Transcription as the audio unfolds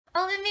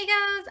Hola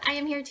amigos! I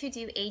am here to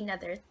do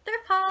another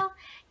thrift haul.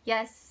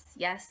 Yes,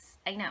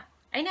 I know,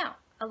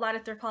 a lot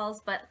of thrift hauls,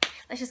 but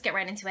let's just get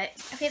right into it.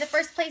 Okay, the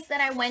first place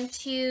that I went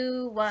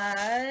to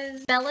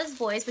was Bella's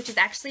Boys, which is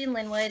actually in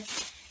Lynnwood.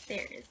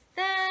 There's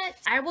that.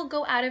 I will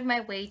go out of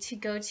my way to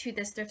go to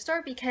this thrift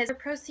store because the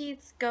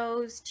proceeds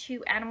goes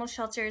to animal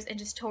shelters and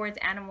just towards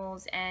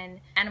animals and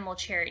animal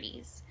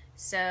charities.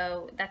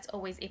 So that's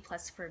always a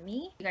plus for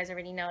me. You guys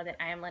already know that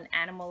I am an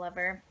animal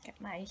lover. Got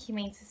my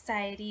Humane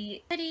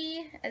Society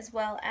hoodie as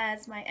well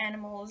as my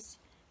Animals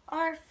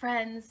Are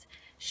Friends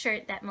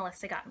shirt that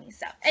Melissa got me.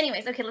 So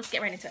anyways, okay, let's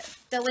get right into it.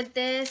 So with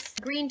this,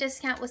 green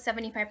discount was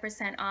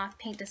 75% off,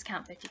 pink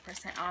discount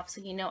 50% off, so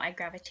you know I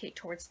gravitate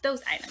towards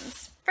those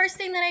items. First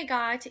thing that I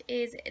got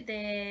is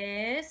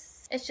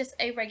this. It's just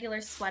a regular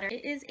sweater.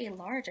 It is a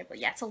large, I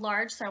believe. Yeah, it's a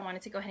large, so I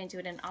wanted to go ahead and do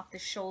it in off the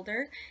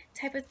shoulder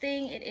type of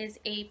thing. It is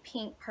a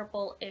pink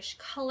purple-ish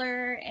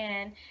color,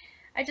 and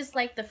I just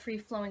like the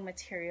free-flowing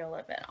material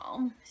of it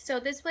all. So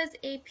this was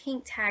a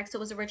pink tag, so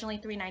it was originally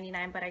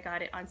 $3.99, but I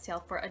got it on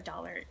sale for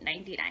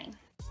 $1.99.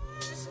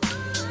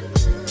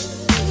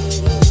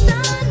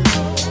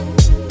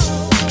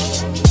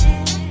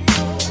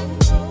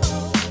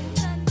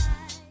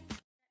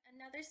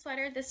 Another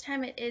sweater, this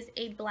time it is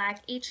a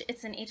black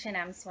it's an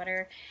H&M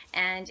sweater,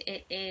 and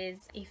it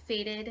is a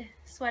faded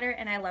sweater,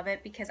 and I love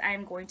it because I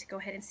am going to go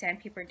ahead and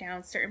sandpaper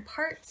down certain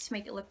parts to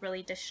make it look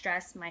really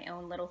distressed, my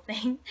own little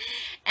thing.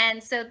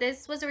 And so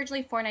this was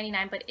originally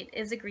 $4.99, but it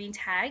is a green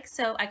tag,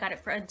 so I got it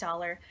for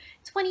 $1.25.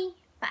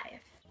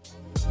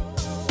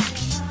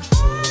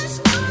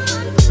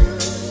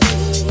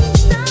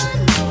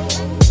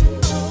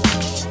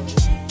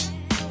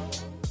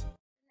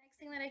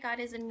 That I got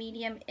is a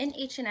medium in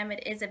H&M.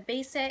 It is a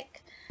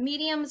basic.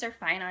 Mediums are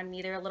fine on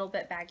me. They're a little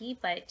bit baggy,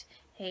 but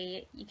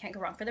hey, you can't go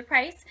wrong for the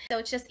price. So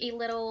it's just a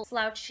little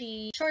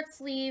slouchy short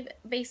sleeve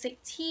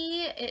basic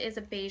tee. It is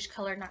a beige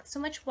color, not so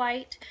much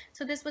white.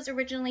 So this was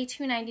originally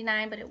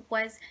 $2.99, but it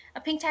was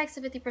a pink tag,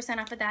 so 50%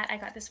 off of that. I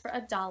got this for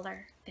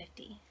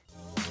 $1.50.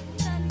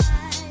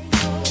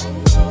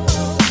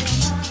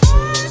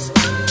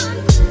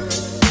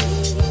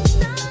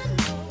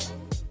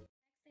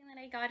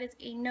 I got is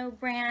a No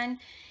brand.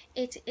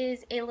 It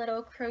is a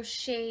little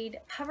crocheted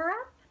cover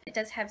up. It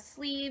does have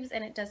sleeves,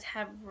 and it does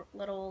have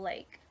little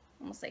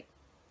almost like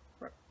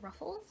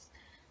ruffles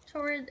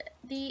toward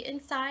the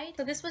inside.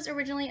 So this was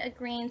originally a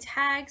green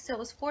tag, so it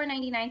was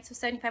 $4.99, so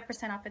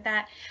 75% off of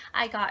that.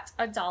 I got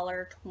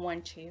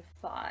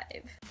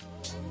 $1.25.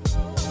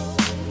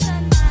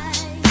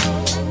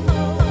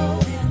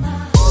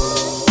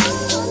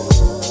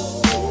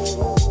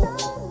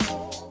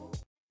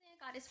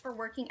 Is for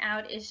working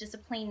out is just a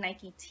plain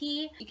Nike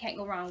tee. You can't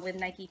go wrong with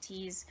Nike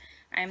tees.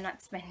 I am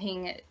not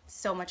spending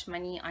so much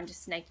money on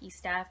just Nike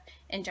stuff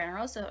in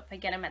general, so if I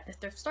get them at the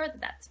thrift store,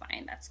 that's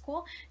fine, that's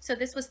cool. So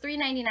this was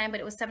 $3.99, but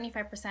it was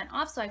 75%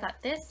 off, so I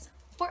got this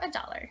for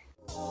 $1.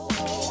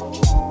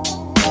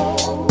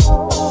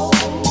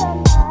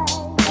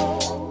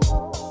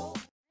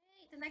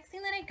 The next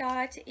thing that I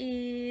got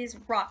is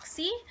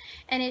Roxy,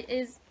 and it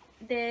is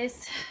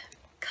this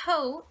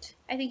coat.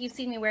 I think you've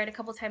seen me wear it a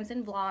couple times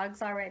in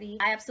vlogs already.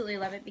 I absolutely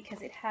love it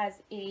because it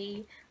has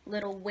a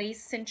little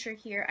waist cincher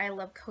here. I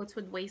love coats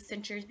with waist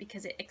cinchers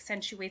because it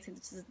accentuates and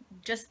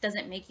just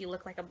doesn't make you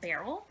look like a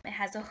barrel. It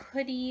has a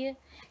hoodie,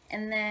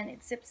 and then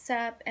it zips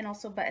up and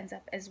also buttons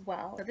up as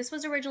well. So this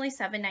was originally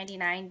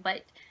 $7.99,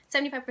 but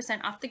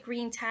 75% off the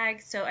green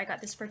tag, so I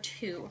got this for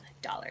 $2.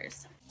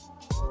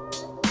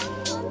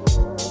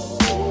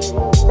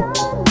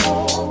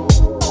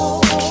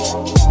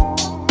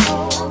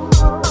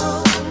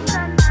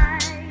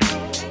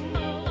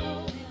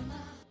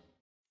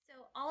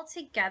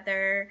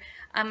 Altogether,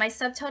 my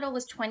subtotal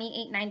was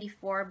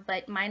 $28.94,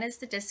 but minus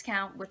the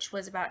discount, which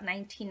was about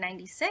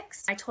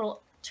 $19.96, my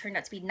total turned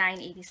out to be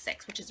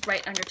 $9.86, which is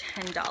right under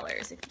 $10,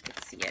 if you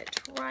could see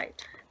it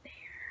right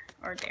there,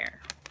 or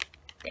there.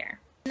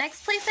 The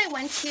next place I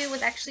went to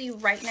was actually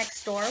right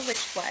next door,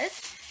 which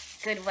was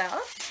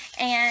Goodwill,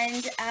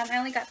 and I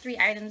only got 3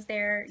 items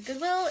there.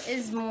 Goodwill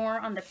is more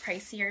on the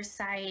pricier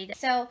side,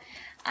 so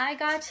I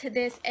got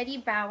this Eddie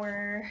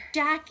Bauer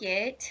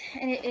jacket,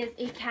 and it is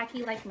a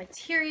khaki-like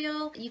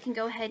material. You can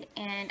go ahead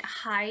and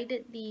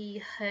hide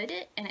the hood,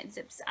 and it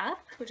zips up,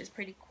 which is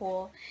pretty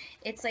cool.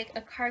 It's like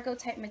a cargo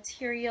type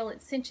material.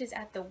 It cinches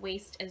at the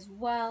waist as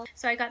well.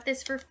 So I got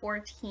this for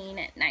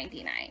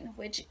 $14.99,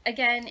 which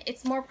again,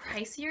 it's more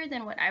pricier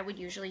than what I would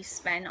usually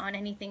spend on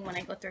anything when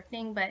I go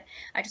thrifting, but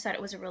I just thought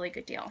it was a really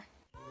good deal.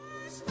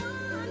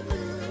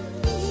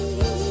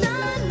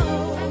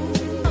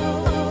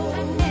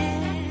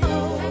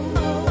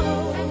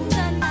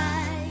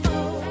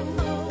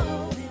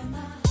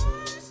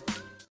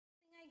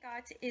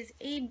 Is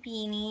a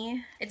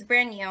beanie. It's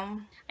brand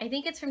new. I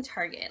think it's from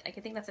Target. I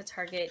think that's a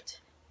Target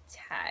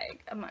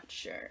tag. I'm not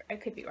sure. I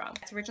could be wrong.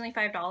 It's originally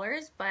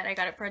 $5, but I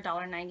got it for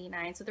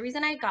 $1.99. So the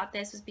reason I got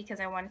this was because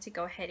I wanted to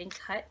go ahead and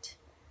cut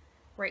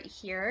right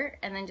here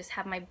and then just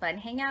have my bun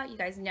hang out. You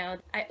guys know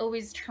I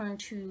always turn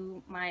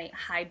to my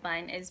high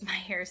bun as my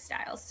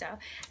hairstyle,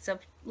 so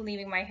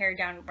leaving my hair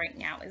down right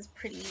now is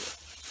pretty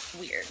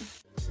weird.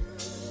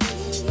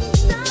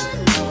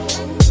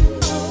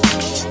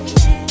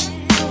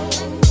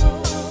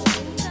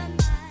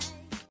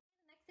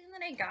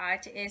 I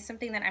got is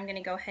something that I'm going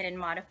to go ahead and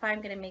modify.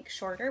 I'm going to make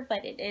shorter,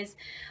 but it is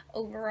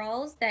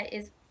overalls that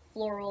is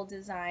floral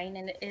design,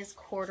 and it is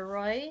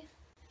corduroy,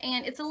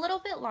 and it's a little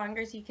bit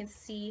longer as you can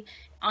see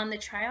on the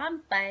try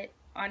on, but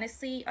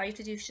honestly all you have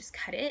to do is just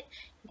cut it,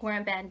 wear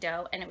a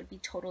bandeau, and it would be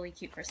totally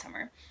cute for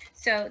summer.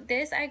 So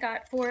this I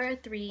got for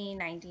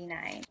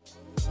 $3.99.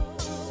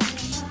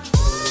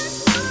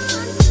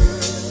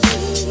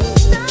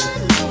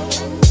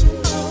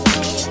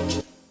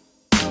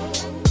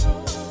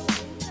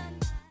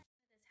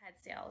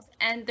 Sales,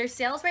 and there's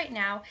sales right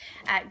now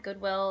at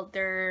Goodwill.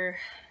 They're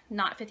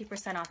not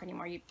 50% off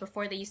anymore.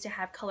 Before they used to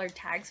have colored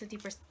tags,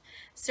 50%,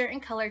 certain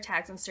color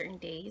tags on certain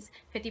days,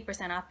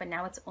 50% off, but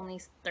now it's only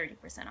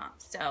 30% off.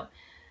 So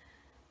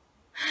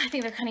I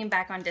think they're cutting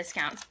back on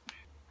discounts.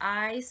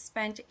 I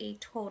spent a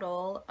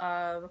total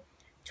of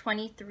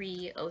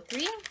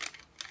 $23.03.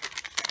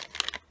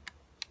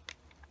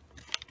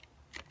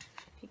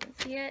 You can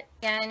see it.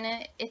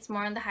 Again, it's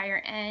more on the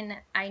higher end.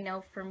 I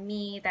know for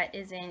me that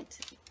isn't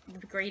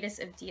the greatest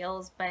of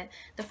deals, but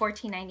the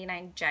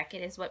 $14.99 jacket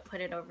is what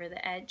put it over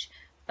the edge.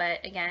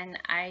 But again,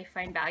 I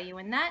find value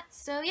in that.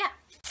 So yeah,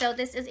 so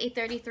this is a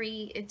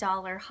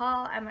 $33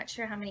 haul. I'm not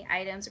sure how many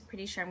items. I'm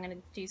pretty sure I'm going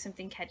to do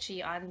something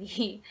catchy on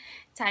the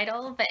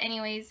title. But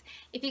anyways,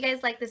 if you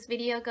guys like this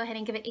video, go ahead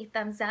and give it a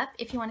thumbs up.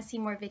 If you want to see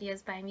more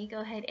videos by me, go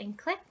ahead and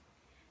click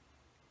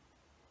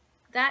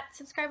that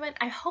subscribe button.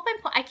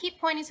 I keep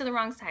pointing to the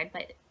wrong side,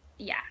 but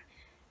yeah.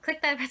 Click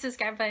that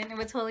subscribe button. It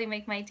would totally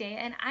make my day,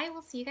 and I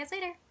will see you guys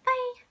later.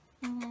 Bye!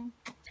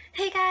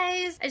 Hey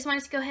guys! I just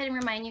wanted to go ahead and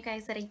remind you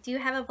guys that I do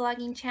have a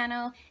vlogging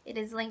channel. It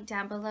is linked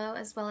down below,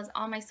 as well as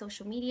all my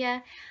social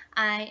media.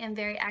 I am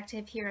very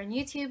active here on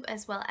YouTube,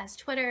 as well as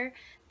Twitter.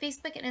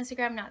 Facebook and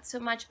Instagram, not so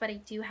much, but I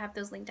do have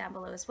those linked down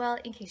below as well,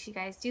 in case you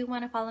guys do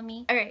want to follow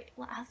me. Alright,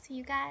 well, I'll see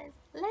you guys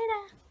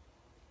later!